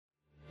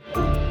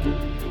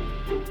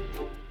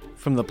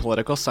From the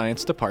Political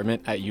Science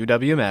Department at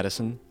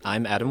UW-Madison,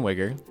 I'm Adam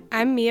Wigger.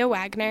 I'm Mia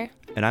Wagner.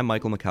 And I'm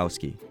Michael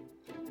Mikowski.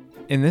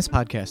 In this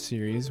podcast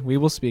series, we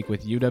will speak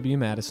with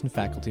UW-Madison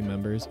faculty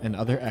members and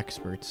other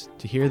experts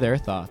to hear their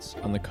thoughts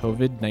on the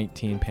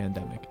COVID-19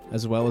 pandemic,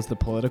 as well as the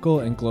political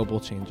and global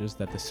changes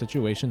that the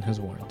situation has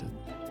warranted.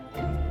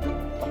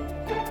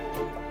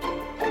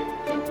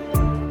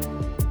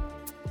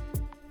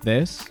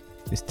 This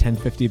is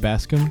 1050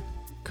 Bascom,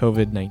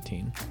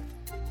 COVID-19.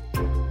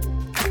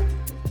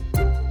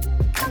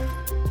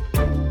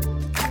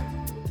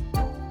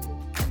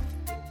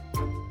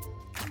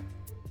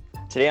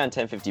 Today on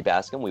 1050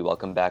 Bascom, we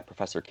welcome back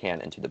Professor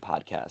Cannon to the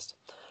podcast.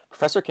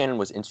 Professor Cannon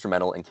was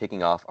instrumental in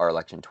kicking off our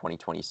Election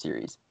 2020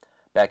 series.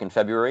 Back in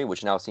February,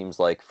 which now seems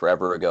like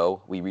forever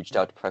ago, we reached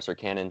out to Professor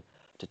Cannon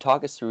to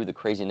talk us through the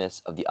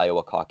craziness of the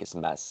Iowa caucus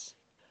mess.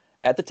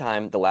 At the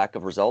time, the lack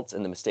of results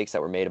and the mistakes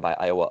that were made by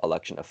Iowa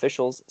election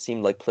officials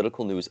seemed like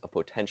political news of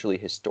potentially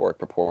historic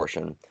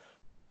proportion.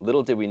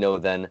 Little did we know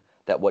then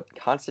that what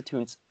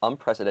constitutes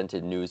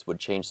unprecedented news would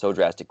change so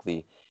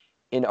drastically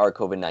in our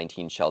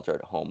COVID-19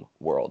 shelter-at-home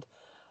world.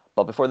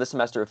 But before the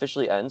semester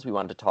officially ends, we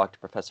wanted to talk to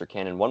Professor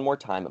Cannon one more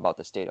time about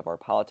the state of our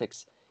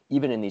politics,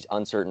 even in these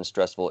uncertain,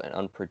 stressful, and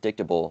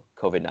unpredictable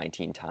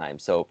COVID-19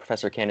 times. So,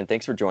 Professor Cannon,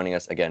 thanks for joining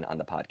us again on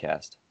the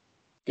podcast.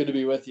 Good to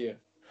be with you.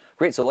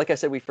 Great. So like I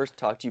said, we first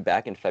talked to you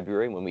back in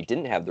February when we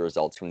didn't have the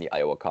results from the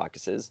Iowa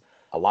caucuses.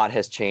 A lot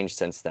has changed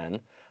since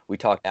then. We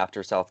talked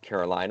after South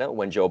Carolina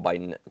when Joe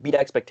Biden beat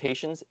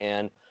expectations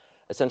and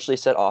essentially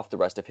set off the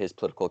rest of his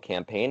political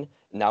campaign.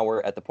 Now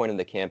we're at the point in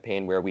the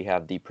campaign where we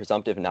have the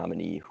presumptive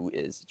nominee, who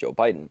is Joe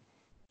Biden.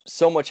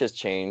 So much has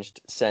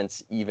changed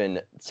since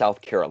even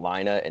South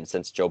Carolina and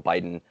since Joe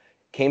Biden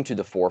came to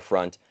the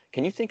forefront.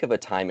 Can you think of a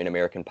time in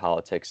American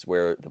politics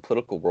where the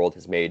political world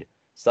has made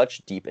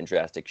such deep and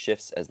drastic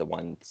shifts as the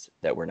ones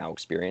that we're now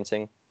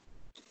experiencing?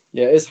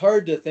 Yeah, it's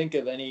hard to think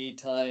of any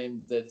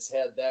time that's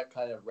had that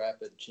kind of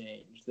rapid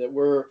change, that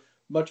we're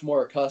much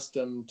more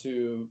accustomed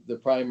to the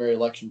primary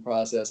election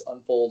process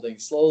unfolding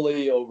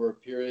slowly over a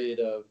period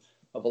of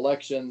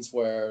elections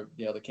where,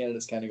 the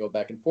candidates kind of go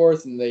back and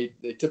forth, and they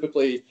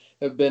typically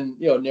have been,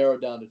 narrowed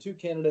down to two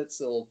candidates.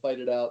 They'll fight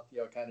it out,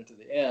 kind of to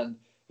the end.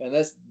 And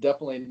that's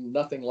definitely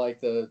nothing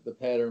like the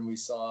pattern we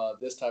saw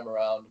this time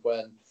around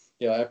when,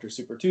 after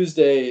Super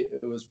Tuesday,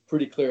 it was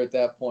pretty clear at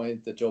that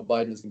point that Joe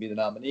Biden was going to be the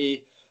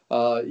nominee.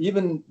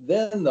 Even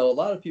then, though, a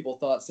lot of people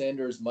thought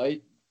Sanders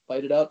might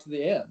fight it out to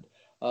the end.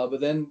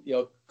 But then,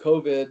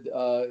 COVID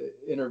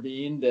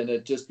intervened, and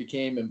it just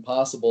became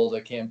impossible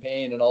to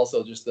campaign. And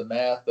also just the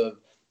math of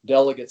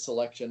delegate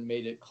selection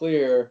made it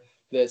clear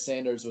that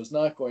Sanders was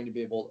not going to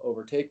be able to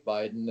overtake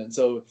Biden. And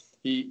so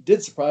he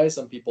did surprise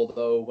some people,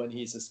 though, when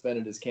he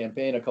suspended his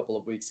campaign a couple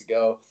of weeks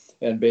ago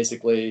and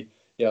basically,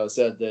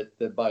 said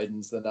that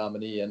Biden's the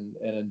nominee and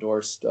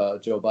endorsed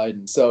Joe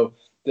Biden. So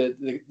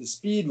the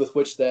speed with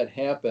which that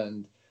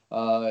happened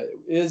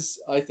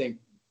is, I think,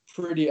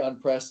 pretty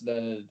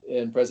unprecedented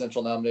in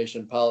presidential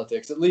nomination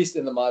politics, at least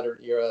in the modern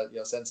era,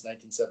 since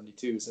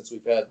 1972, since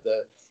we've had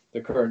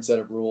the current set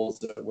of rules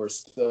that we're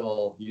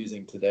still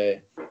using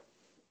today.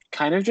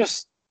 Kind of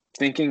just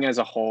thinking as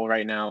a whole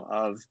right now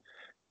of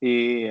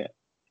the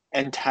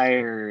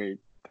entire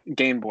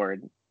game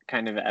board,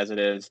 kind of as it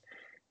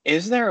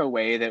is there a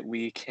way that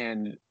we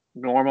can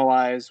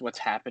normalize what's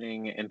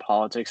happening in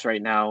politics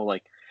right now?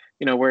 Like,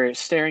 we're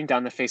staring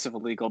down the face of a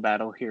legal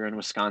battle here in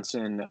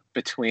Wisconsin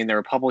between the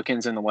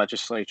Republicans in the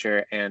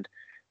legislature and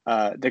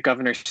the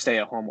governor's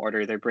stay-at-home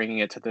order. They're bringing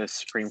it to the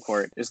Supreme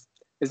Court. Is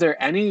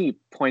there any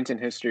point in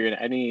history and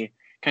any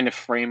kind of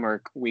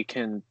framework we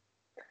can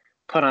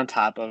put on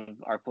top of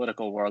our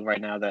political world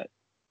right now that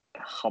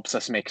helps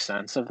us make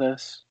sense of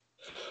this?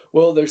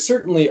 Well, there's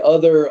certainly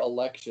other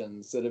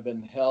elections that have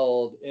been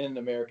held in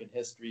American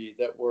history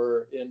that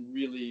were in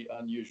really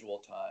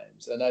unusual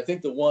times. And I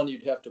think the one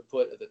you'd have to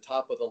put at the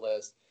top of the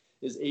list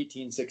is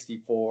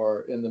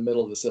 1864 in the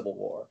middle of the Civil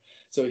War.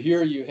 So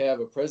here you have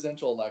a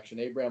presidential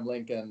election, Abraham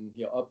Lincoln,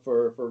 up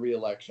for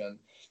re-election,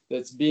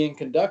 that's being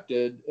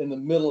conducted in the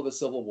middle of a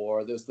Civil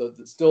War. There's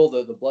still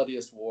the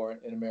bloodiest war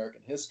in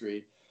American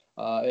history.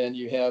 And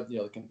you have,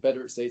 the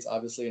Confederate States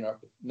obviously are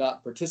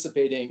not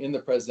participating in the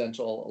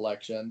presidential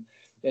election.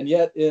 And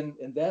yet in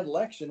that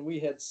election, we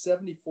had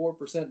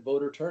 74%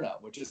 voter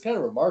turnout, which is kind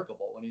of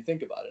remarkable when you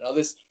think about it. Now,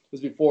 this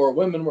was before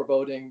women were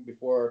voting,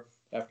 before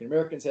African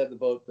Americans had the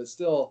vote, but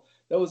still,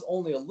 that was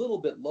only a little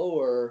bit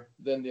lower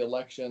than the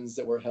elections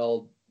that were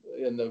held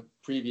in the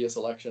previous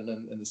election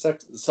and the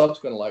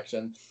subsequent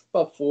election,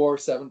 about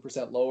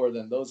 7% lower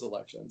than those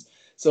elections.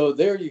 So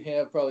there you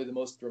have probably the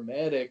most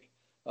dramatic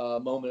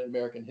moment in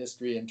American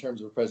history in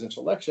terms of a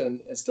presidential election.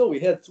 And still,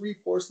 we had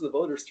 3/4 of the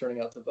voters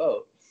turning out to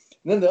vote.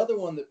 And then the other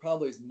one that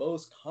probably is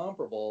most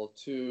comparable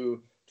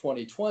to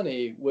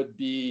 2020 would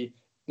be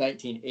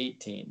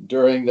 1918.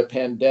 During the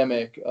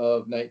pandemic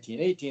of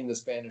 1918, the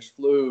Spanish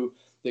flu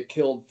that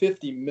killed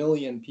 50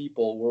 million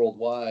people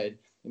worldwide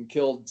and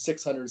killed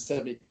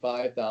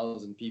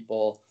 675,000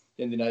 people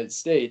in the United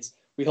States,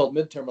 we held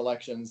midterm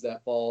elections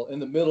that fall in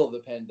the middle of the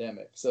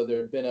pandemic. So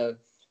there had been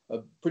a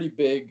pretty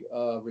big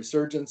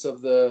resurgence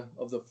of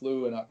the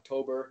flu in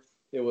October.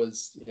 It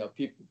was,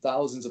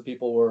 thousands of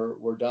people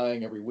were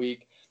dying every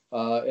week.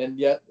 And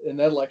yet in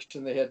that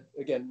election, they had,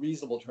 again,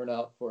 reasonable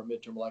turnout for a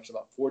midterm election,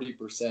 about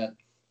 40%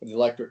 of the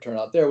electorate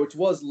turnout there, which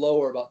was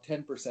lower, about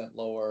 10%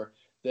 lower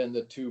than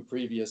the two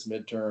previous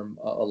midterm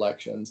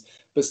elections.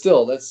 But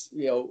still, that's,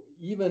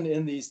 even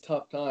in these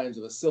tough times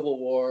of a civil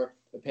war,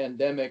 a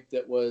pandemic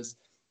that was,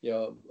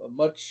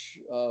 much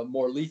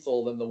more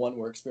lethal than the one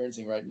we're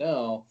experiencing right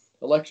now,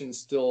 elections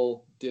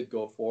still did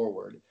go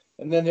forward.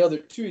 And then the other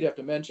two you'd have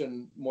to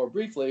mention more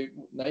briefly,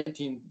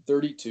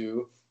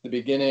 1932, the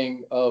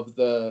beginning of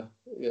or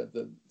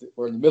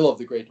in the middle of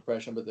the Great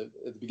Depression, but at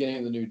the beginning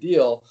of the New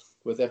Deal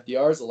with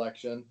FDR's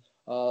election,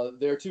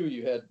 there too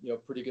you had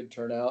pretty good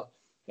turnout.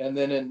 And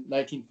then in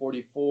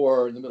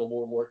 1944, in the middle of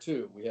World War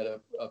II, we had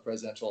a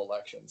presidential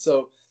election.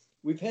 So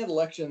we've had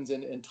elections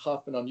in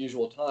tough and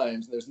unusual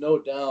times. There's no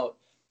doubt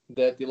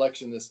that the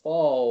election this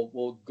fall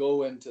will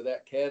go into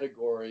that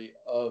category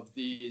of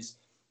these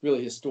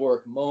really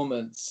historic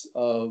moments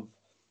of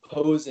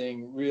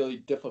posing really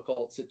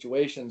difficult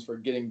situations for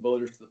getting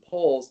voters to the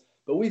polls.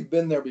 But we've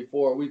been there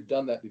before. We've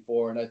done that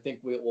before. And I think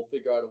we'll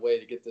figure out a way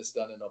to get this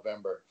done in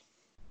November.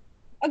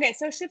 Okay,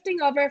 so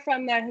shifting over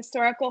from the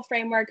historical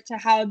framework to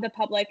how the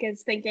public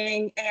is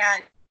thinking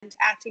and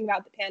acting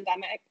about the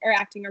pandemic or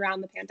acting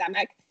around the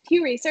pandemic,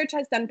 Pew Research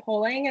has done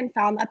polling and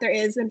found that there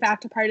is, in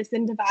fact, a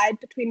partisan divide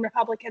between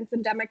Republicans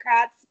and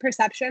Democrats'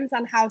 perceptions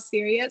on how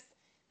serious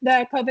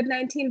the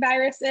COVID-19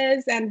 virus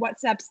is and what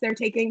steps they're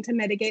taking to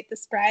mitigate the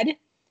spread.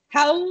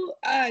 How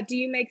do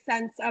you make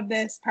sense of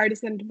this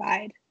partisan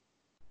divide?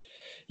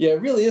 Yeah,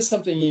 it really is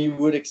something you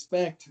would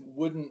expect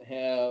wouldn't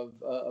have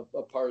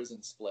a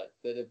partisan split.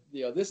 That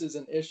if this is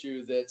an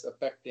issue that's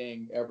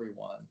affecting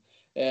everyone,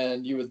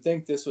 and you would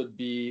think this would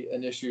be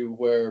an issue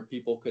where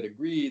people could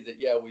agree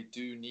that we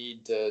do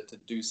need to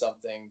do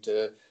something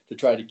to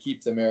try to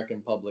keep the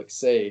American public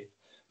safe.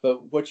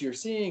 But what you're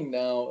seeing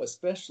now,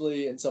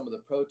 especially in some of the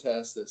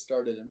protests that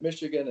started in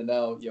Michigan, and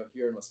now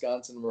here in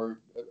Wisconsin, we're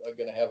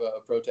going to have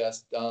a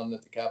protest down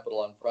at the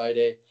Capitol on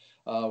Friday.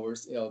 Where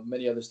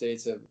many other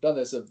states have done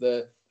this, of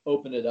the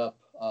open it up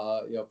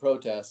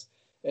protests.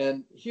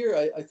 And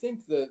here I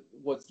think that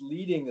what's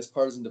leading this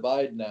partisan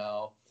divide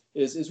now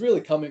is really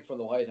coming from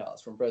the White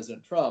House, from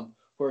President Trump,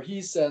 where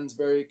he sends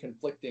very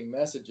conflicting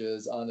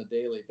messages on a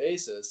daily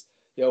basis.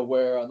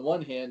 Where on the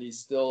one hand he's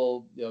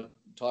still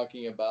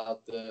talking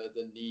about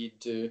the need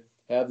to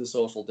have the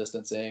social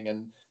distancing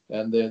and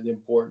the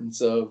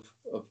importance of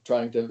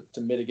trying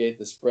to mitigate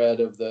the spread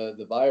of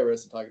the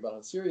virus and talking about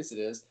how serious it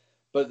is.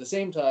 But at the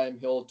same time,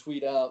 he'll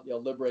tweet out,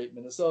 liberate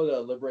Minnesota,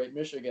 liberate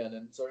Michigan,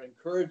 and sort of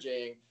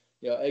encouraging,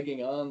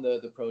 egging on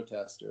the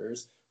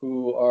protesters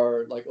who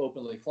are like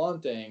openly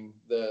flaunting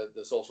the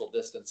social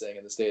distancing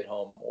and the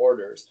stay-at-home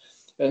orders.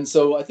 And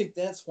so I think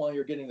that's why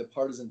you're getting the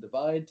partisan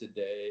divide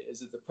today, is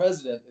that the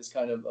president is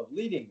kind of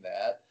leading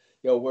that,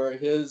 where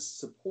his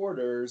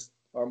supporters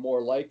are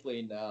more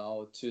likely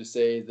now to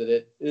say that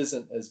it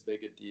isn't as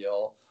big a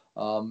deal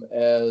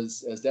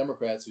as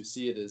Democrats who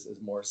see it as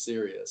more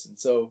serious. And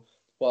so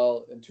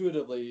while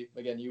intuitively,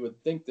 again, you would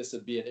think this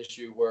would be an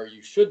issue where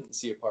you shouldn't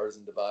see a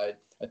partisan divide,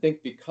 I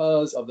think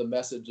because of the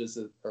messages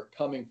that are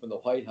coming from the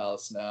White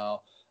House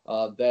now,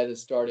 that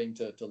is starting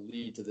to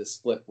lead to this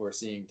split we're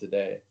seeing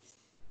today.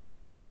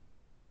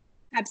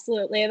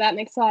 Absolutely, that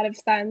makes a lot of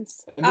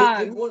sense.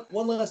 And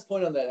one last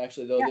point on that,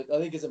 actually, though, that I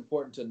think is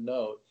important to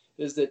note,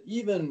 is that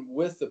even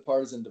with the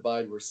partisan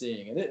divide we're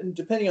seeing, and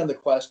depending on the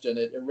question,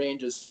 it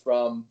ranges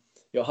from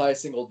high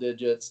single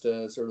digits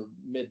to sort of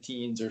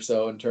mid-teens or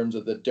so in terms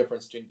of the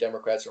difference between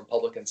Democrats and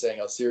Republicans saying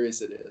how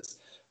serious it is.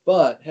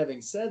 But having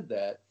said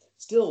that,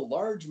 still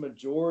large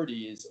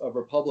majorities of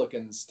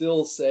Republicans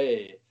still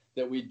say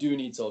that we do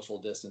need social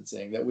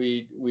distancing, that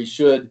we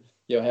should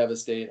have a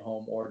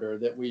stay-at-home order,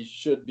 that we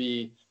should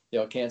be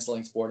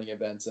canceling sporting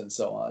events and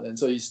so on. And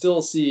so you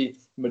still see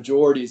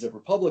majorities of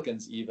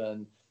Republicans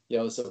even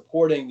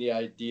supporting the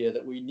idea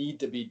that we need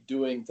to be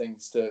doing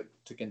things to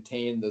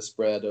contain the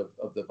spread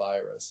of the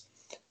virus.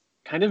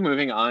 Kind of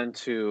moving on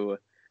to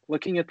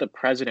looking at the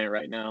president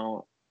right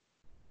now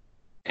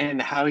and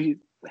how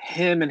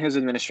him and his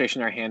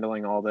administration are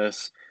handling all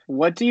this.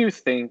 What do you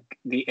think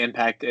the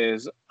impact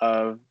is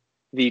of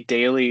the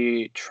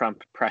daily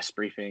Trump press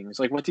briefings?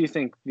 Like, what do you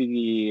think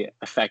the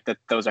effect that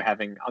those are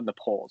having on the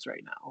polls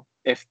right now,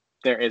 if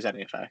there is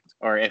any effect,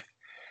 or if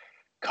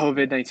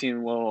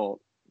COVID-19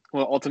 will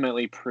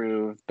ultimately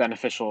prove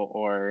beneficial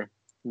or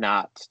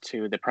not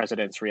to the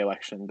president's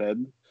reelection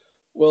bid?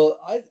 Well,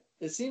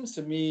 it seems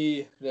to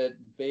me that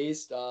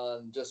based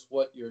on just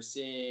what you're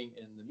seeing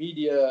in the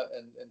media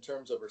and in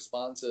terms of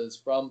responses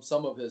from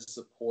some of his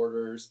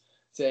supporters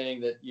saying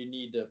that you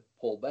need to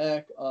pull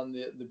back on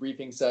the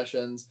briefing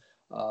sessions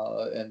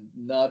and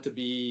not to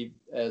be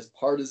as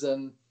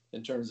partisan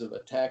in terms of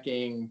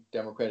attacking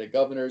Democratic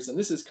governors. And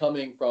this is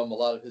coming from a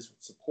lot of his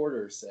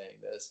supporters saying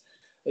this.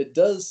 It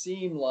does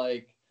seem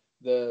like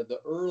the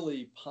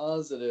early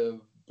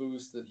positive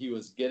boost that he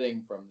was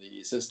getting from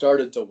these has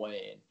started to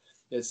wane.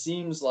 it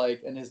seems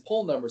like, and his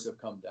poll numbers have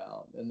come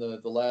down in the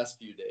last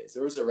few days.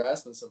 There was a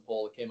Rasmussen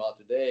poll that came out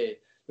today.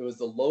 It was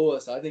the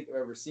lowest I think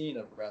I've ever seen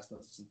a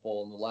Rasmussen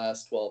poll in the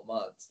last 12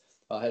 months.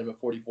 Had him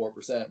at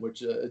 44%,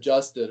 which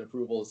adjusted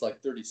approval is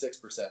like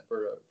 36%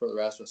 for the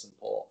Rasmussen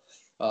poll.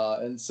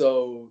 And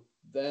so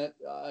that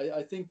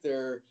I think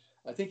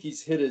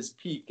he's hit his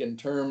peak in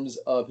terms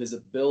of his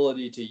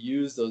ability to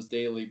use those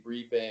daily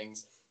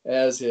briefings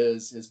as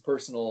his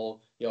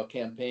personal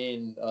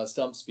campaign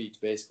stump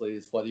speech. Basically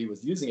is what he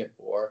was using it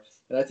for,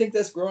 and I think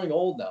that's growing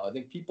old now. I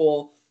think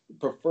people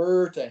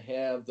prefer to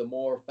have the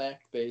more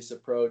fact-based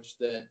approach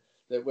that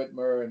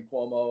Whitmer and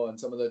Cuomo and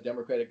some of the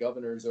Democratic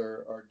governors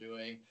are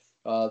doing.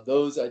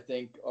 Those I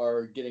think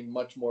are getting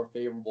much more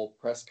favorable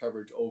press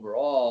coverage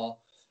overall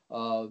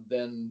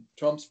than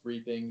Trump's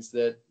briefings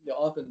that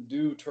often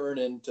do turn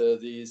into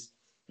these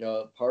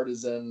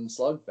partisan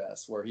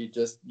slugfests where he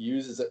just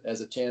uses it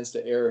as a chance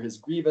to air his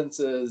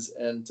grievances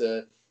and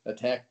to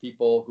attack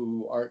people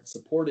who aren't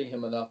supporting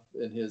him enough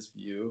in his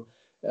view,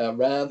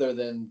 rather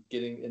than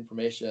getting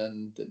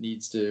information that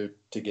needs to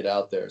get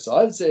out there. So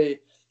I would say,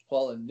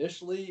 while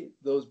initially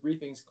those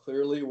briefings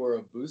clearly were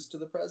a boost to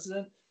the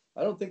president,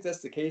 I don't think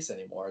that's the case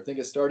anymore. I think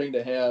it's starting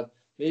to have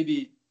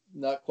maybe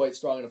not quite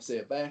strong enough to say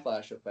a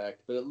backlash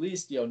effect, but at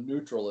least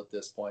neutral at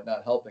this point,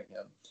 not helping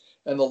him.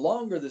 And the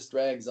longer this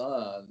drags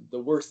on, the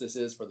worse this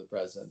is for the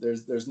president.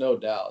 There's no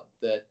doubt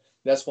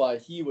that's why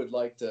he would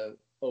like to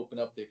open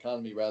up the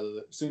economy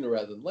sooner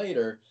rather than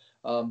later,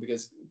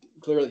 because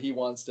clearly he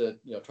wants to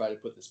try to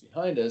put this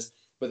behind us.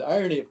 But the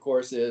irony, of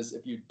course, is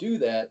if you do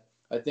that,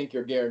 I think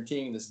you're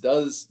guaranteeing this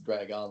does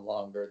drag on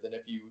longer than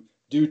if you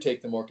do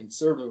take the more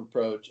conservative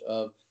approach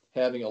of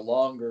having a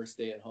longer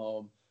stay at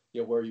home,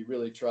 where you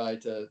really try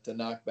to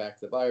knock back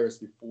the virus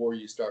before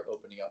you start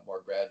opening up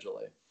more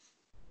gradually.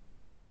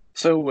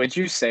 So would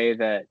you say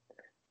that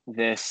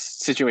this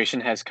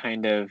situation has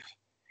kind of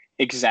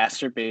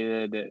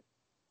exacerbated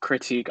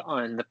critique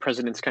on the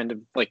president's kind of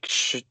like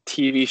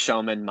TV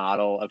showman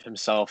model of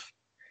himself,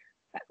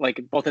 like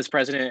both as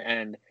president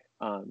and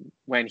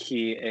when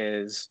he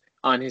is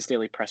on his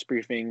daily press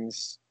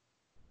briefings?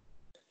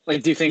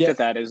 Like, do you think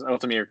that is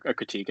ultimately a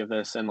critique of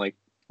this and like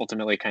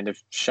ultimately kind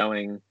of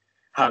showing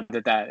how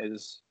that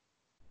is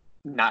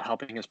not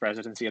helping his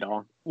presidency at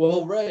all?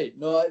 Well, right.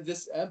 No,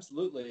 this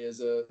absolutely is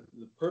the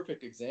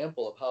perfect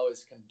example of how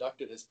he's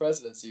conducted his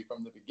presidency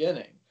from the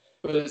beginning.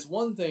 But it's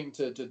one thing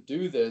to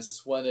do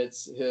this when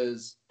it's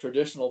his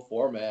traditional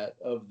format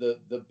of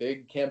the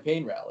big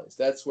campaign rallies.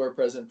 That's where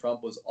President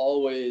Trump was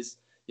always,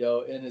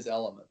 in his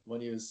element.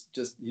 When he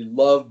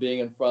loved being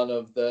in front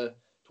of the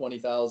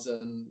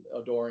 20,000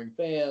 adoring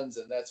fans,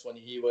 and that's when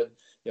he would,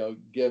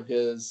 give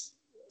his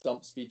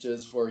stump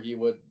speeches where he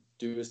would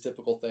do his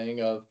typical thing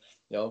of,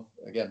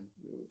 again,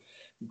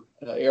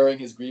 airing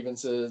his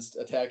grievances,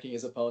 attacking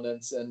his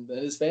opponents, and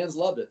his fans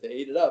loved it. They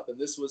ate it up, and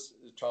this was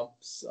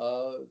Trump's,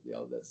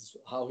 that's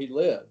how he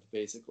lived,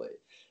 basically.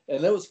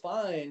 And that was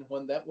fine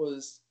when that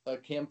was a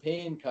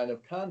campaign kind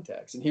of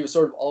context, and he was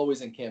sort of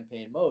always in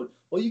campaign mode.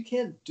 Well, you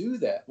can't do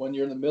that when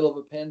you're in the middle of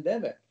a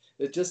pandemic.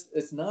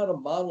 It's not a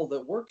model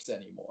that works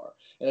anymore.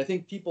 And I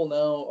think people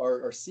now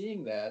are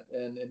seeing that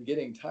and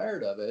getting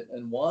tired of it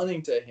and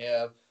wanting to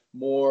have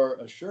more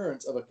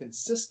assurance of a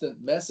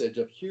consistent message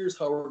of here's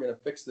how we're going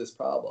to fix this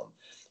problem.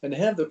 And to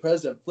have the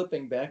president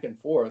flipping back and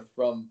forth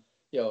from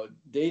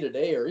day to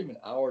day or even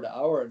hour to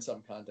hour in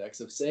some contexts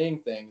of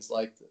saying things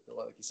like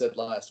you said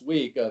last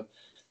week of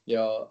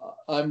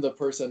I'm the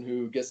person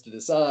who gets to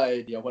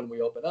decide when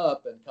we open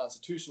up, and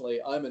constitutionally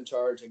I'm in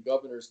charge and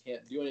governors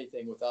can't do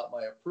anything without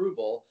my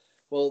approval.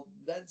 Well,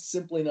 that's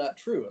simply not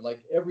true. And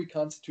like every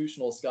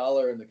constitutional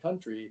scholar in the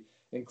country,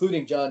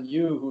 including John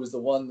Yoo, who was the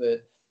one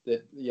that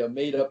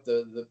made up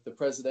the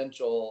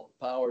presidential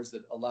powers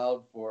that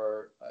allowed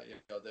for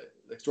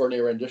the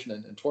extraordinary rendition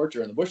and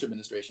torture in the Bush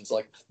administration. So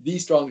like the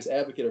strongest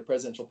advocate of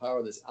presidential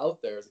power that's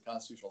out there as a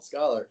constitutional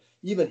scholar,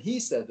 even he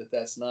said that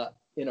that's not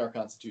in our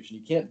Constitution.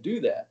 You can't do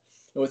that.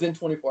 And within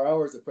 24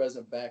 hours, the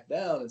president backed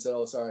down and said,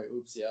 oh, sorry,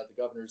 oops, yeah, the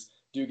governors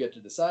do get to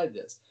decide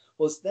this.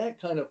 Well, it's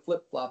that kind of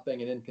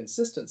flip-flopping and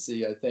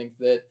inconsistency, I think,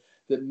 that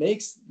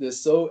makes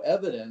this so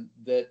evident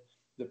that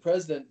the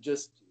president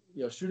just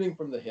shooting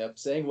from the hip,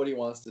 saying what he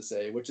wants to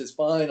say, which is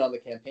fine on the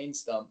campaign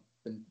stump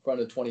in front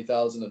of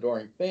 20,000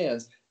 adoring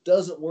fans,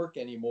 doesn't work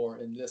anymore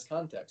in this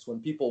context when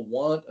people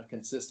want a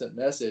consistent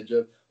message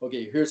of,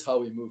 okay, here's how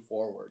we move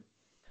forward.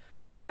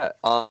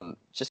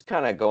 Just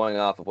kind of going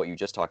off of what you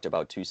just talked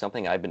about too,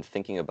 something I've been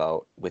thinking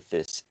about with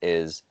this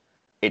is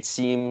it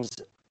seems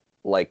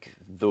like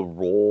the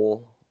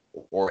role,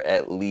 or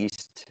at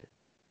least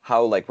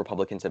how like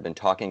Republicans have been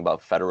talking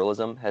about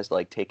federalism, has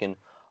like taken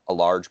a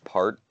large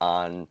part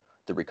on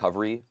the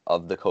recovery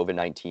of the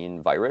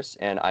COVID-19 virus.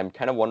 And I'm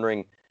kind of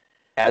wondering,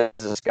 as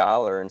a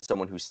scholar and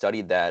someone who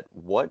studied that,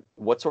 what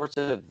sorts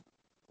of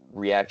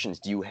reactions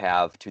do you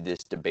have to this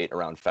debate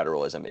around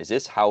federalism? Is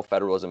this how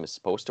federalism is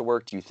supposed to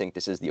work? Do you think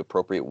this is the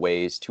appropriate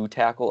ways to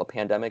tackle a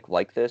pandemic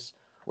like this,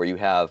 where you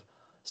have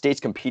states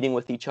competing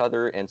with each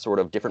other and sort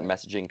of different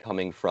messaging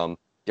coming from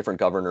different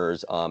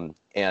governors,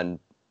 and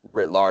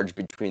writ large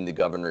between the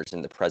governors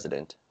and the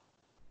president?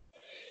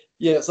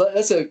 Yeah, so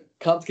that's a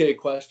complicated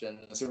question.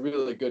 It's a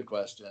really good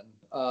question.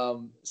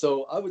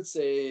 So I would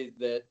say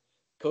that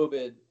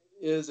COVID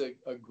is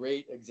a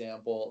great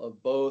example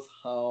of both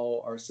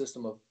how our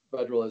system of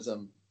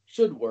federalism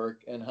should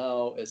work and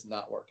how it's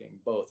not working,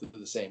 both at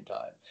the same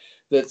time.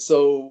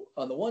 So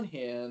on the one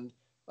hand,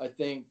 I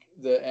think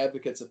the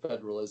advocates of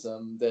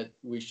federalism that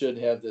we should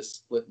have this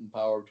split in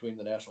power between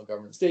the national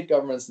government and state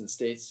governments, and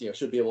states,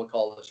 should be able to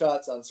call the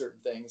shots on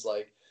certain things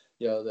like,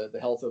 the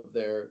health of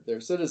their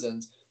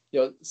citizens.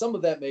 Some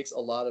of that makes a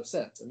lot of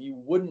sense. I mean, you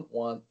wouldn't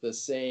want the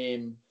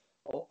same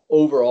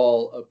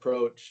overall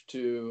approach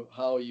to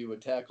how you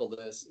would tackle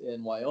this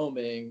in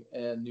Wyoming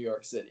and New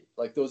York City.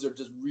 Like, those are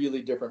just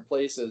really different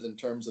places in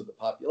terms of the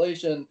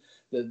population,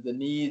 the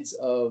needs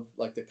of,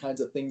 like, the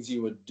kinds of things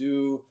you would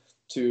do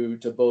to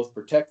both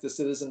protect the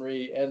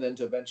citizenry and then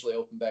to eventually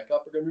open back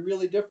up are going to be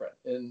really different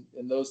in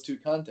those two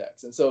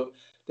contexts. And so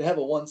to have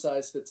a one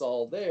size fits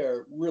all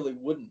there really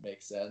wouldn't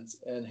make sense.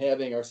 And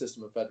having our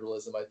system of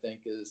federalism, I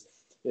think, is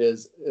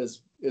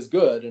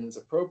good and is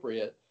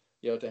appropriate,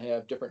 to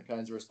have different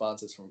kinds of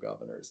responses from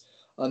governors.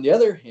 On the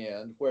other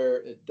hand, where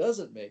it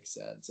doesn't make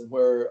sense, and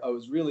where I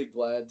was really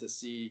glad to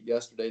see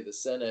yesterday the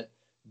Senate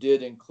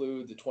did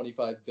include the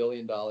 $25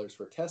 billion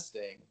for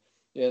testing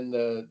in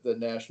the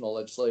national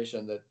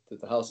legislation that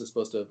the House is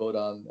supposed to vote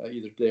on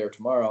either today or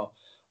tomorrow,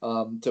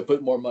 to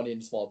put more money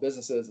into small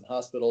businesses and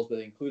hospitals, but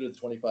they included the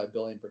 $25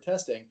 billion for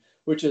testing,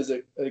 which is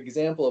an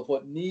example of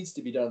what needs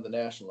to be done at the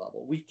national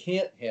level. We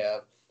can't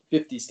have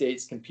 50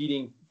 states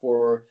competing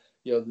for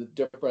the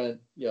different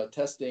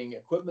testing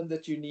equipment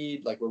that you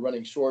need. Like, we're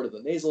running short of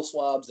the nasal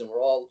swabs, and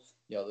we're all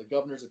the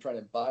governors are trying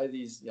to buy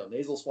these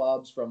nasal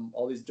swabs from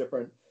all these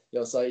different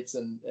sites,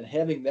 and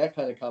having that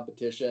kind of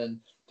competition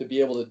to be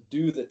able to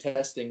do the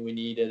testing we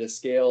need at a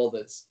scale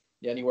that's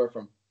anywhere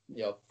from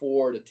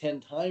 4 to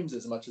 10 times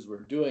as much as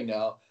we're doing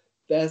now.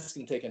 That's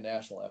going to take a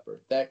national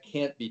effort. That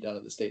can't be done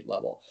at the state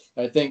level.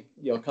 And I think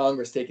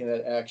Congress taking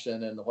that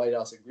action and the White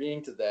House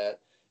agreeing to that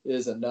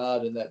is a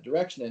nod in that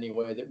direction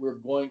anyway, that we're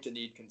going to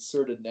need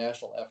concerted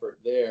national effort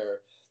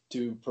there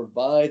to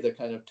provide the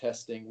kind of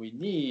testing we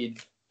need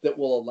that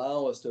will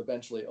allow us to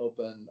eventually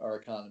open our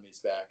economies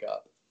back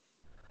up.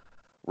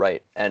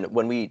 Right. And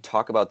when we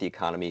talk about the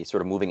economy,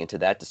 sort of moving into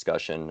that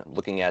discussion,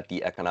 looking at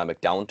the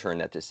economic downturn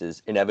that this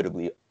is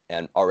inevitably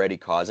and already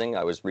causing,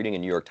 I was reading a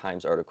New York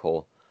Times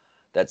article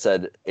that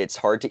said it's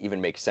hard to even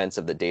make sense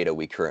of the data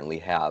we currently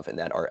have, and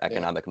that our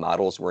economic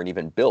models weren't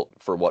even built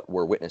for what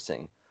we're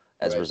witnessing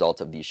as a result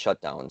of these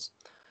shutdowns.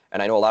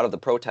 And I know a lot of the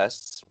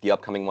protests, the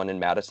upcoming one in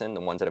Madison, the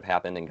ones that have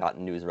happened and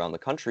gotten news around the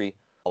country,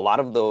 a lot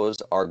of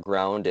those are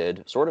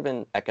grounded sort of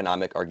in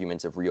economic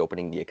arguments of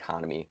reopening the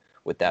economy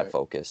with that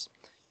focus.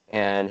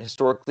 And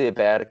historically, a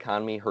bad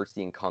economy hurts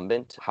the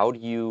incumbent. How do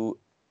you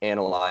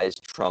analyze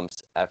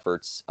Trump's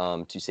efforts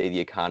to say the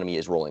economy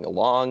is rolling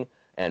along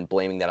and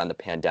blaming that on the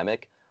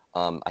pandemic?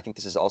 I think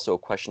this is also a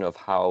question of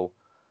how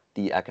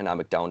the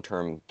economic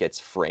downturn gets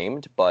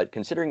framed, but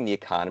considering the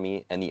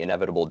economy and the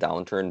inevitable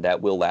downturn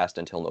that will last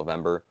until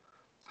November,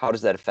 how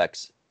does that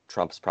affect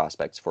Trump's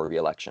prospects for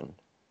re-election?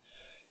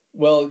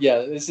 Well,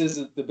 yeah, this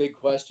is the big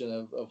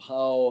question of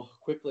how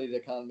quickly the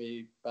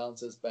economy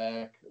bounces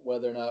back,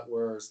 whether or not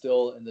we're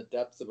still in the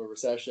depths of a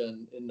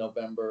recession in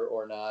November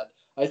or not.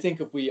 I think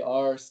if we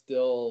are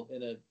still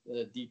in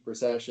a deep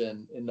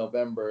recession in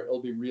November,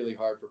 it'll be really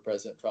hard for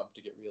President Trump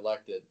to get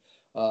reelected.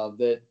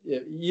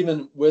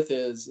 Even with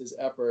his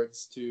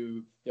efforts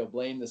to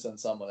blame this on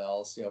someone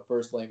else,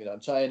 first blaming it on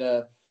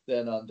China,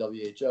 then on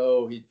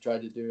WHO, he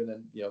tried to do, and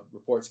then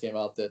reports came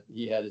out that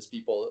he had his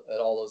people at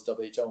all those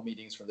WHO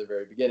meetings from the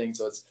very beginning,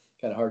 so it's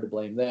kind of hard to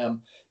blame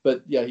them.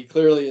 But yeah, he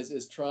clearly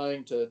is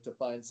trying to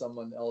find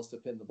someone else to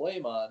pin the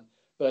blame on.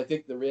 But I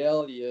think the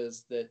reality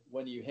is that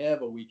when you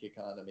have a weak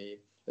economy,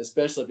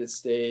 especially if it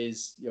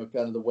stays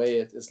kind of the way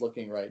it is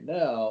looking right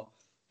now,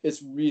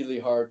 it's really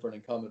hard for an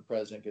incumbent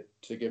president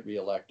to get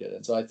reelected.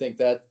 And so I think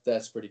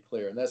that's pretty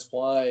clear, and that's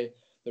why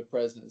the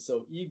president is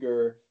so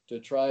eager to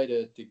try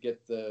to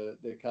get the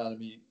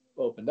economy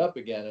opened up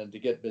again and to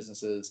get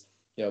businesses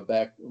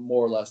back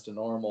more or less to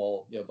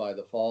normal by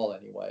the fall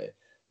anyway.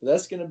 But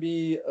that's going to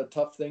be a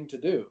tough thing to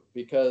do,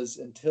 because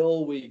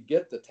until we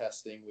get the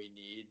testing we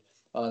need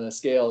on a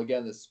scale,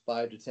 again, that's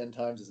 5 to 10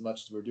 times as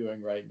much as we're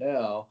doing right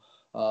now,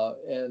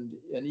 and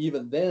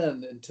even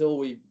then, until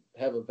we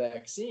have a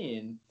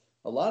vaccine,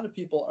 a lot of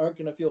people aren't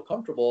going to feel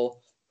comfortable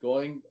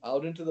going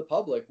out into the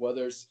public,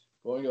 whether it's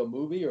going to a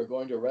movie or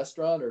going to a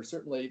restaurant, or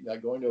certainly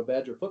going to a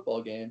Badger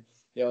football game.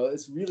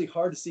 It's really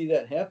hard to see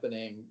that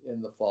happening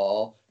in the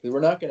fall, because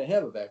we're not going to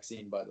have a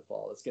vaccine by the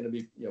fall. It's going to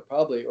be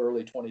probably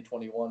early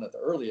 2021 at the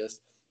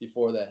earliest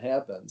before that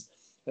happens.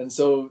 And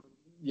so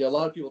a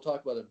lot of people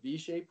talk about a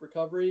V-shaped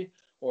recovery,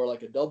 or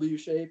like a W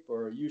shape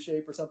or a U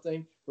shape or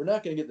something. We're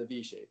not going to get the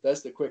V shape.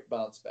 That's the quick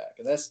bounce back,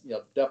 and that's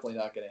definitely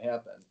not going to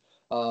happen.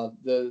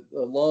 The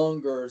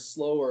longer,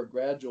 slower,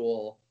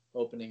 gradual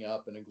opening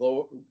up and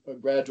a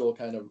gradual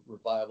kind of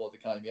revival of the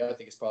economy, I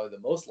think is probably the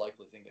most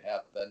likely thing to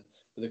happen.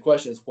 But the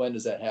question is, when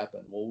does that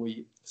happen? Will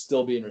we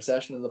still be in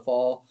recession in the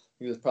fall? I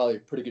think there's probably a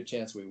pretty good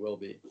chance we will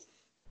be.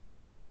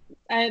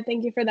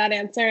 Thank you for that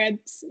answer.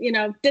 It's,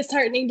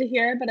 disheartening to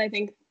hear, but I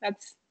think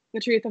that's the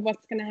truth of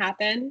what's going to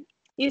happen.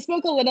 You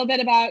spoke a little bit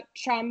about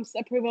Trump's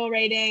approval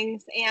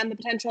ratings and the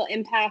potential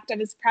impact of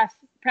his press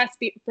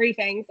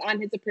briefings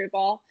on his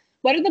approval.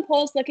 What are the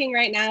polls looking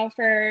right now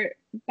for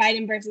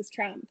Biden versus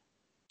Trump?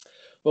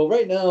 Well,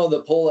 right now,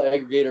 the poll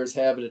aggregators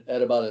have it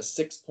at about a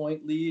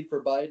 6-point lead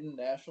for Biden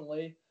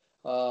nationally.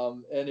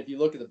 And if you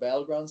look at the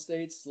battleground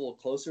states, it's a little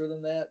closer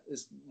than that.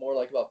 It's more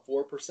like about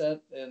 4%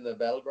 in the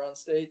battleground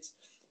states.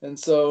 And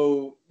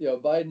so,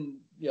 Biden,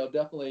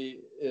 definitely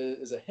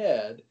is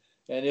ahead.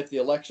 And if the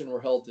election were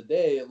held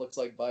today, it looks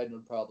like Biden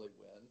would probably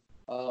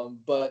win.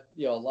 But,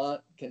 a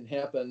lot can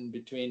happen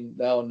between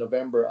now and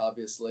November,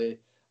 obviously.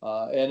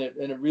 And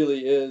it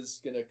really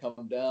is going to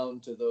come down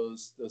to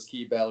those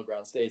key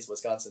battleground states,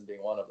 Wisconsin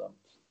being one of them.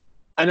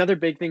 Another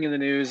big thing in the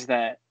news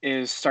that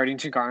is starting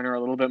to garner a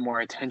little bit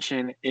more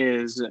attention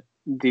is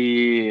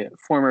the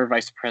former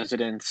vice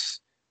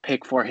president's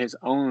pick for his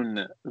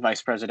own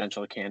vice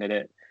presidential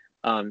candidate.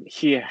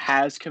 He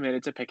has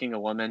committed to picking a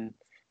woman.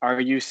 Are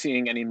you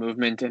seeing any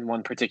movement in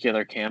one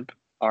particular camp?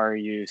 Are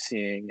you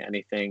seeing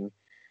anything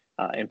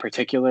in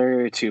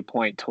particular to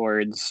point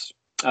towards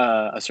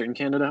a certain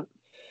candidate?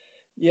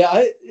 Yeah,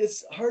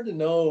 it's hard to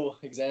know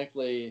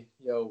exactly,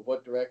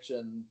 what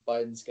direction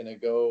Biden's going to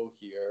go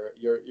here.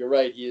 You're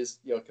right. He is,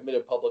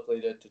 committed publicly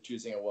to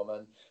choosing a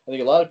woman. I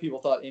think a lot of people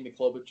thought Amy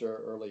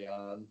Klobuchar early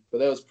on, but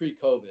that was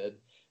pre-COVID.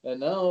 And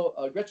now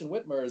Gretchen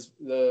Whitmer is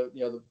the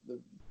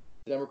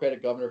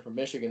Democratic governor from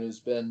Michigan who's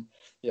been,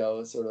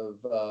 sort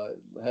of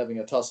having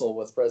a tussle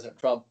with President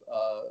Trump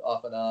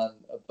off and on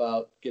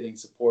about getting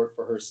support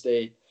for her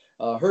state.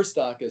 Her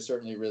stock has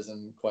certainly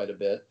risen quite a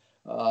bit.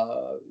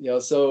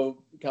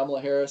 So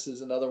Kamala Harris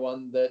is another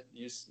one that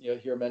you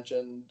hear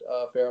mentioned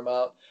a fair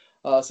amount.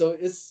 So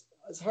it's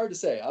hard to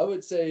say. I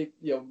would say,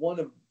 one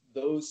of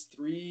those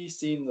three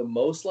seem the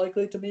most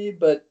likely to me,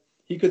 but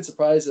he could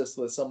surprise us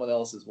with someone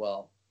else as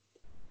well.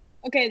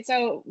 Okay,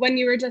 so when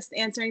you were just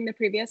answering the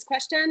previous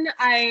question,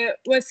 I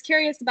was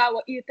curious about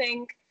what you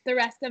think the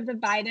rest of the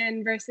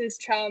Biden versus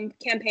Trump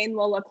campaign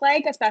will look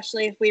like,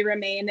 especially if we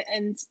remain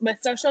with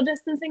social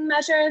distancing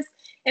measures.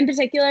 In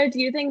particular, do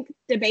you think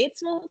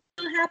debates will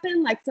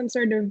happen, like some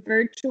sort of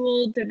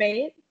virtual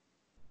debate?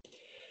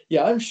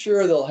 Yeah, I'm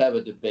sure they'll have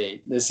a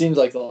debate. It seems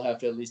like they'll have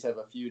to at least have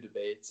a few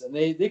debates, and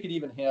they could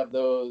even have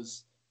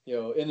those,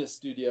 in a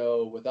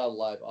studio without a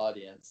live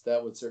audience.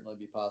 That would certainly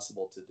be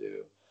possible to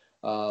do.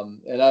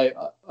 And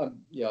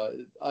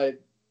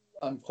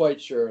I'm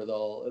quite sure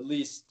they'll at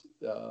least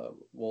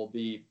will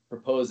be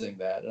proposing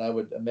that, and I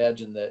would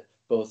imagine that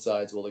both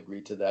sides will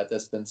agree to that.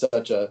 That's been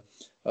such a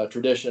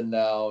tradition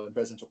now in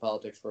presidential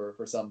politics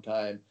for some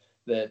time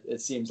that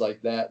it seems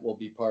like that will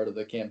be part of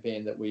the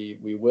campaign that we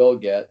will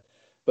get.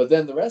 But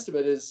then the rest of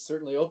it is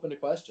certainly open to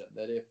question.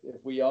 That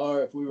if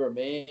we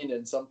remain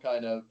in some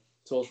kind of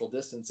social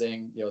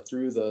distancing,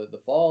 through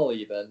the fall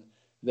even,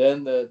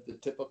 then the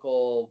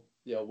typical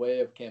way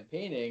of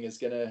campaigning is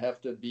going to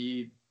have to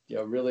be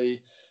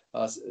really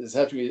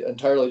have to be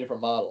entirely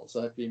different models. So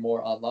it have to be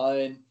more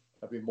online,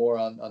 have to be more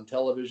on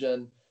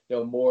television,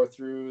 more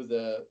through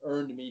the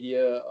earned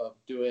media of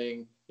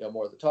doing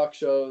more of the talk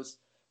shows.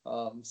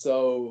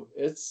 So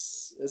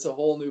it's a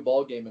whole new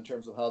ballgame in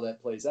terms of how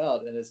that plays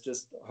out, and it's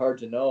just hard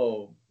to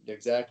know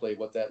exactly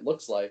what that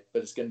looks like.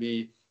 But it's going to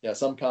be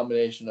some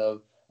combination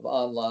of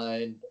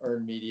online,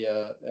 earned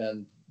media,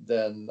 and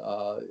then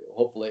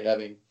hopefully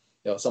having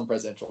some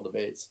presidential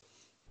debates.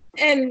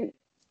 And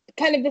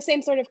kind of the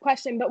same sort of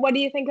question, but what do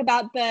you think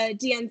about the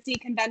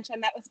DNC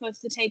convention that was supposed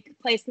to take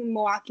place in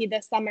Milwaukee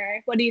this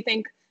summer? What do you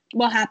think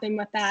will happen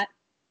with that?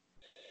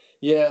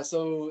 Yeah,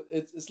 so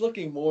it's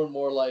looking more and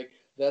more like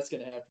that's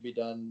going to have to be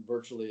done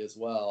virtually as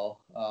well.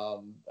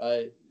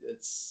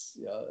 It's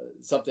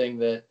something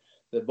that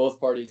both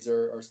parties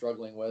are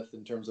struggling with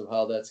in terms of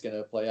how that's going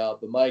to play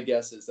out. But my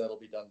guess is that'll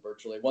be done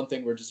virtually. One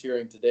thing we're just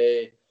hearing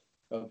today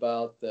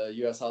about the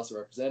U.S. House of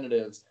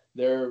Representatives,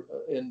 they're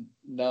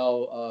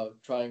now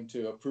trying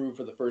to approve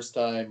for the first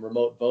time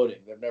remote voting.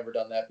 They've never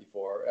done that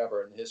before,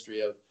 ever in the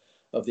history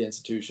of the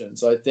institution.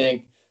 So I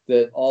think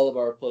that all of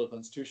our political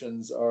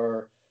institutions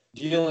are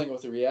dealing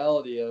with the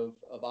reality of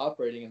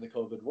operating in the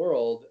COVID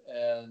world.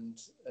 And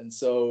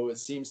so it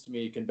seems to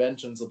me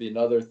conventions will be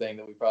another thing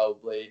that we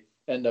probably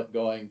end up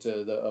going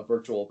to a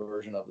virtual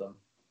version of them.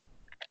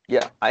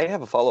 Yeah, I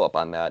have a follow-up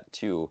on that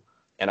too.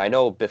 And I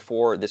know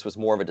before this was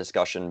more of a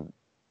discussion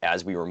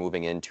as we were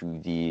moving into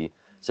the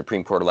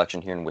Supreme Court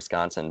election here in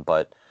Wisconsin,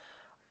 but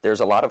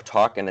there's a lot of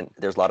talk and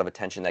there's a lot of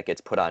attention that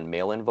gets put on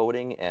mail-in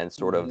voting and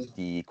sort of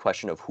the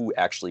question of who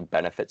actually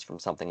benefits from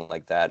something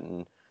like that.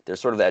 And there's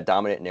sort of that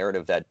dominant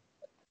narrative that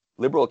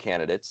liberal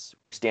candidates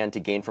stand to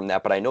gain from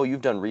that. But I know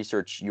you've done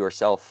research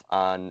yourself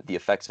on the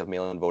effects of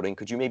mail-in voting.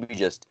 Could you maybe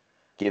just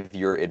give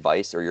your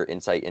advice or your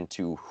insight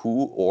into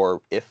who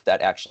or if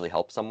that actually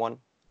helps someone?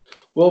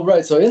 Well,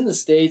 right. So in the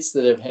states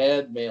that have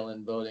had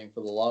mail-in voting for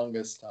the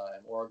longest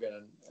time,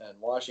 Oregon and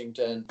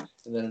Washington,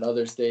 and then in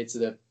other states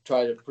that have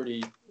tried it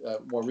pretty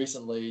more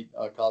recently,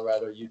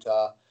 Colorado,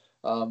 Utah,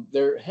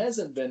 there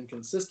hasn't been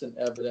consistent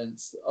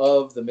evidence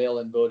of the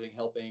mail-in voting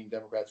helping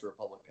Democrats or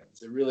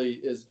Republicans. It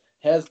really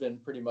has been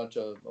pretty much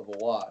of a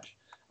wash.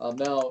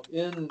 Now,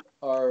 in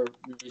our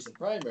recent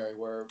primary,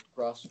 where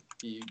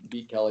Krofsky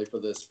beat Kelly for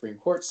the Supreme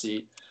Court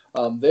seat,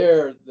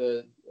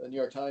 the New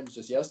York Times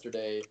just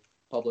yesterday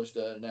published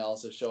an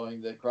analysis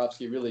showing that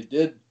Krofsky really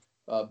did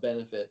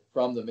benefit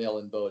from the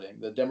mail-in voting.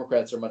 The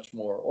Democrats are much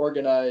more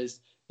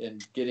organized in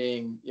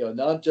getting,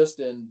 not just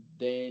in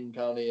Dane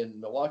County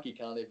and Milwaukee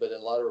County, but in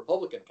a lot of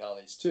Republican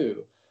counties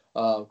too.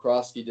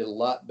 Krofsky did a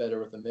lot better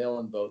with the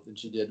mail-in vote than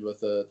she did with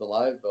the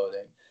live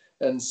voting.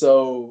 And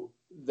so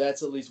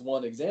that's at least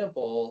one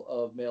example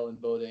of mail-in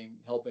voting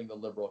helping the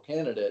liberal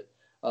candidate.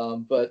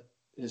 But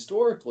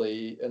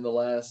historically, in the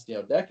last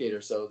decade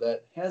or so,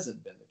 that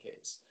hasn't been the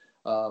case.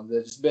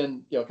 It's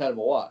been kind of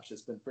a wash.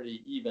 It's been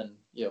pretty even,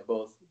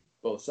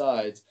 both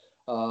sides.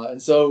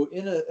 And so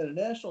in a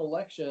national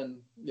election,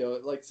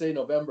 like say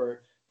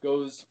November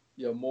goes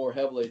more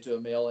heavily to a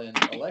mail-in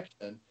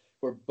election,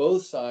 where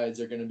both sides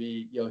are going to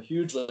be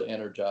hugely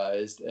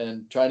energized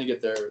and trying to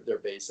get their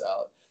base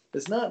out.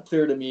 It's not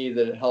clear to me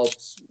that it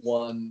helps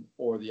one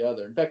or the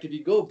other. In fact, if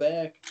you go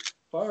back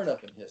far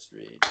enough in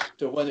history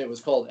to when it was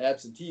called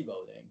absentee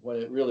voting, when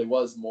it really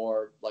was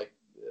more like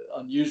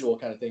unusual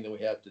kind of thing that we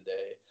have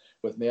today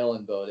with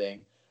mail-in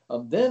voting,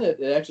 then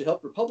it actually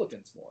helped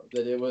Republicans more.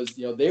 That it was,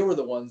 they were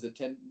the ones that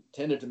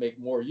tended to make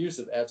more use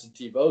of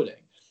absentee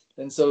voting.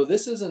 And so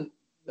this isn't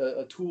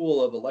a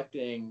tool of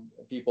electing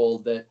people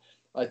that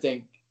I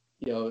think,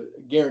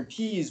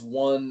 guarantees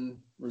one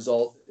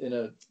result in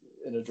a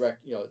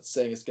direct, it's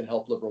saying it's going to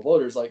help liberal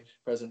voters. Like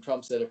President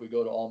Trump said, if we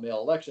go to all mail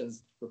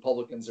elections,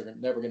 Republicans are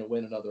never going to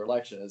win another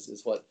election,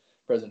 is what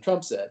President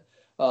Trump said.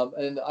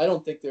 And I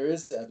don't think there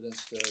is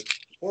evidence to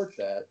support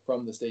that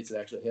from the states that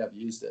actually have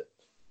used it.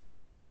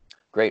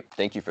 Great.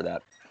 Thank you for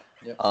that.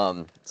 Yep.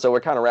 So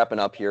we're kind of wrapping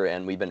up here,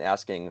 and we've been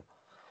asking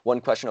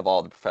one question of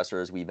all the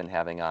professors we've been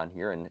having on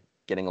here and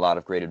getting a lot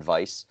of great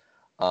advice.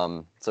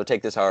 So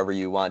take this however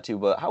you want to,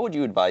 but how would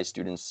you advise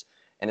students,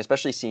 and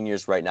especially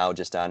seniors right now,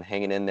 just on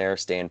hanging in there,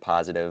 staying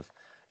positive?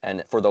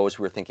 And for those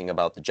who are thinking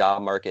about the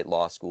job market,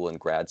 law school, and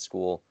grad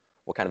school,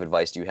 what kind of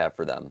advice do you have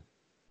for them?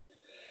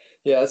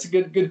 Yeah, that's a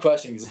good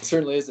question, because it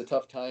certainly is a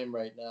tough time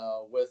right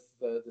now with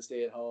the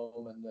stay at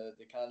home and the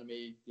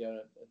economy, a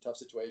tough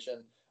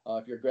situation.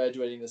 If you're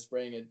graduating this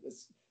spring,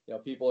 it's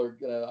people are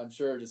gonna, I'm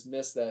sure, just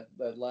miss that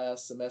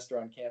last semester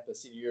on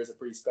campus. Senior year is a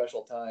pretty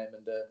special time,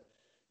 and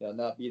to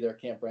not be there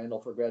at Camp Randall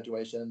for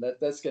graduation,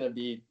 that's going to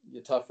be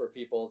tough for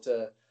people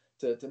to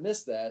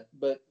miss that.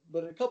 But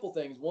a couple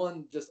things.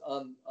 One, just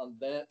on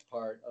that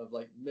part of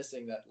like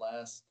missing that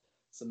last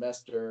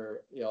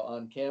semester,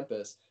 on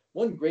campus.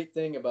 One great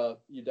thing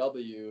about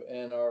UW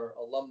and our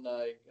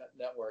alumni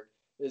network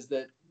is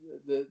that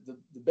the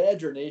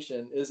Badger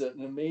Nation is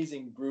an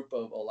amazing group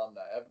of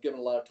alumni. I've given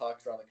a lot of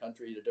talks around the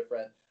country to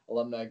different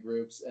alumni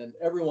groups, and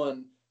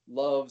everyone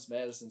loves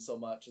Madison so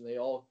much, and they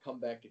all come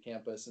back to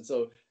campus. And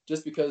so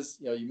just because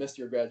you missed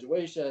your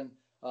graduation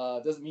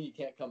doesn't mean you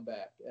can't come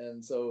back.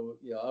 And so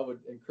I would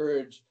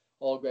encourage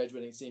all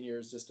graduating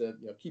seniors just to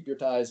keep your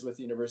ties with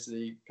the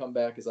university, come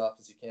back as often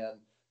as you can.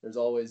 There's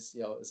always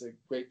it's a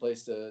great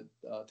place to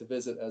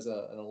visit as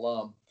an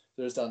alum.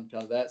 So just on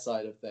kind of that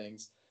side of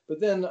things. But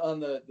then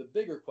on the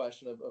bigger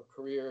question of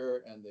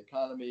career and the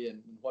economy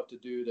and what to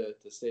do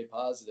to stay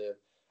positive,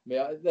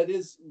 that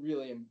is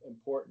really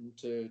important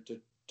to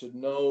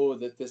know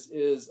that this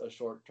is a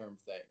short-term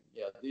thing.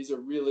 Yeah, these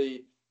are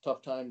really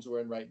tough times we're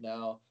in right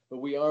now, but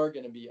we are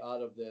going to be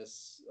out of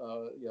this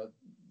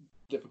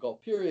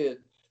difficult period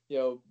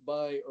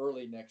by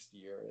early next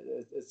year.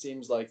 It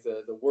seems like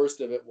the worst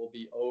of it will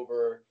be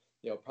over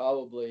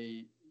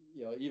probably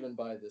even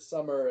by the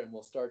summer, and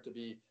we'll start to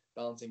be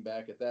bouncing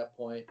back at that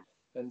point.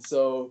 And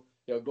so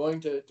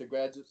going to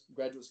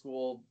graduate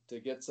school to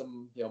get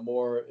some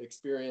more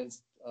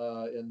experience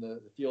in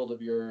the field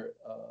of your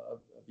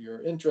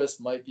interest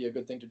might be a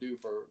good thing to do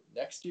for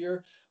next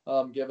year,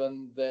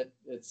 given that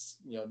it's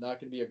not going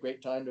to be a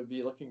great time to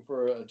be looking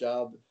for a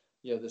job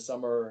this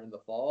summer or in the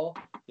fall.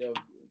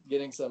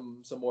 Getting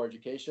some more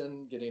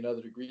education, getting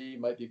another degree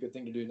might be a good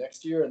thing to do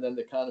next year, and then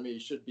the economy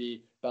should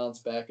be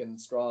bounced back and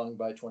strong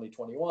by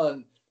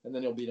 2021, and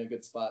then you'll be in a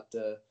good spot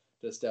to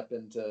step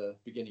into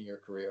beginning your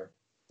career.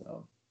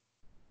 So.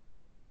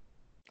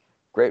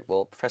 Great.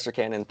 Well, Professor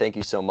Cannon, thank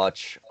you so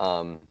much.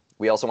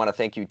 We also want to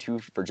thank you too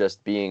for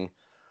just being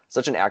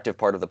such an active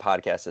part of the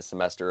podcast this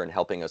semester and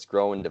helping us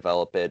grow and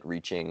develop it,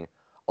 reaching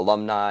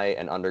alumni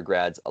and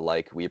undergrads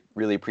alike. We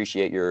really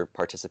appreciate your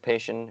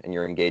participation and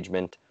your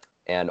engagement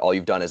and all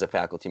you've done as a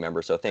faculty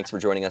member. So thanks for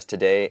joining us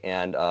today,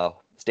 and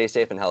stay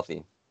safe and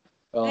healthy.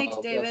 Thanks,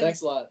 David.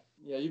 Thanks a lot.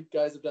 Yeah, you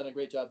guys have done a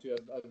great job too.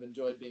 I've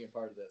enjoyed being a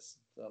part of this.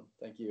 So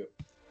thank you.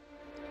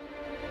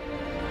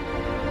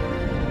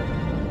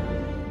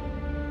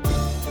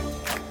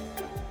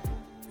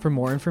 For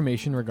more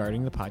information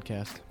regarding the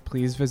podcast,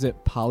 please visit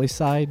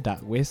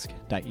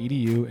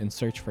polysci.wisc.edu and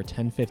search for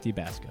 1050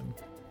 Bascom.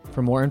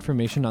 For more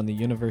information on the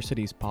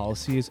university's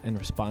policies and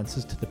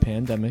responses to the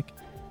pandemic,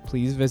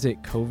 please visit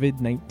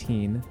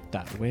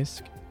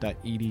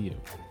covid19.wisc.edu.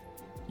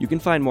 You can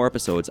find more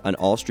episodes on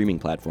all streaming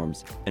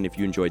platforms, and if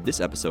you enjoyed this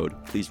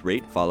episode, please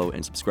rate, follow,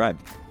 and subscribe.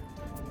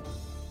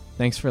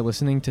 Thanks for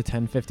listening to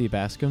 1050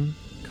 Bascom,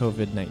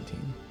 COVID-19.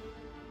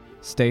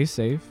 Stay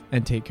safe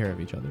and take care of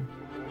each other.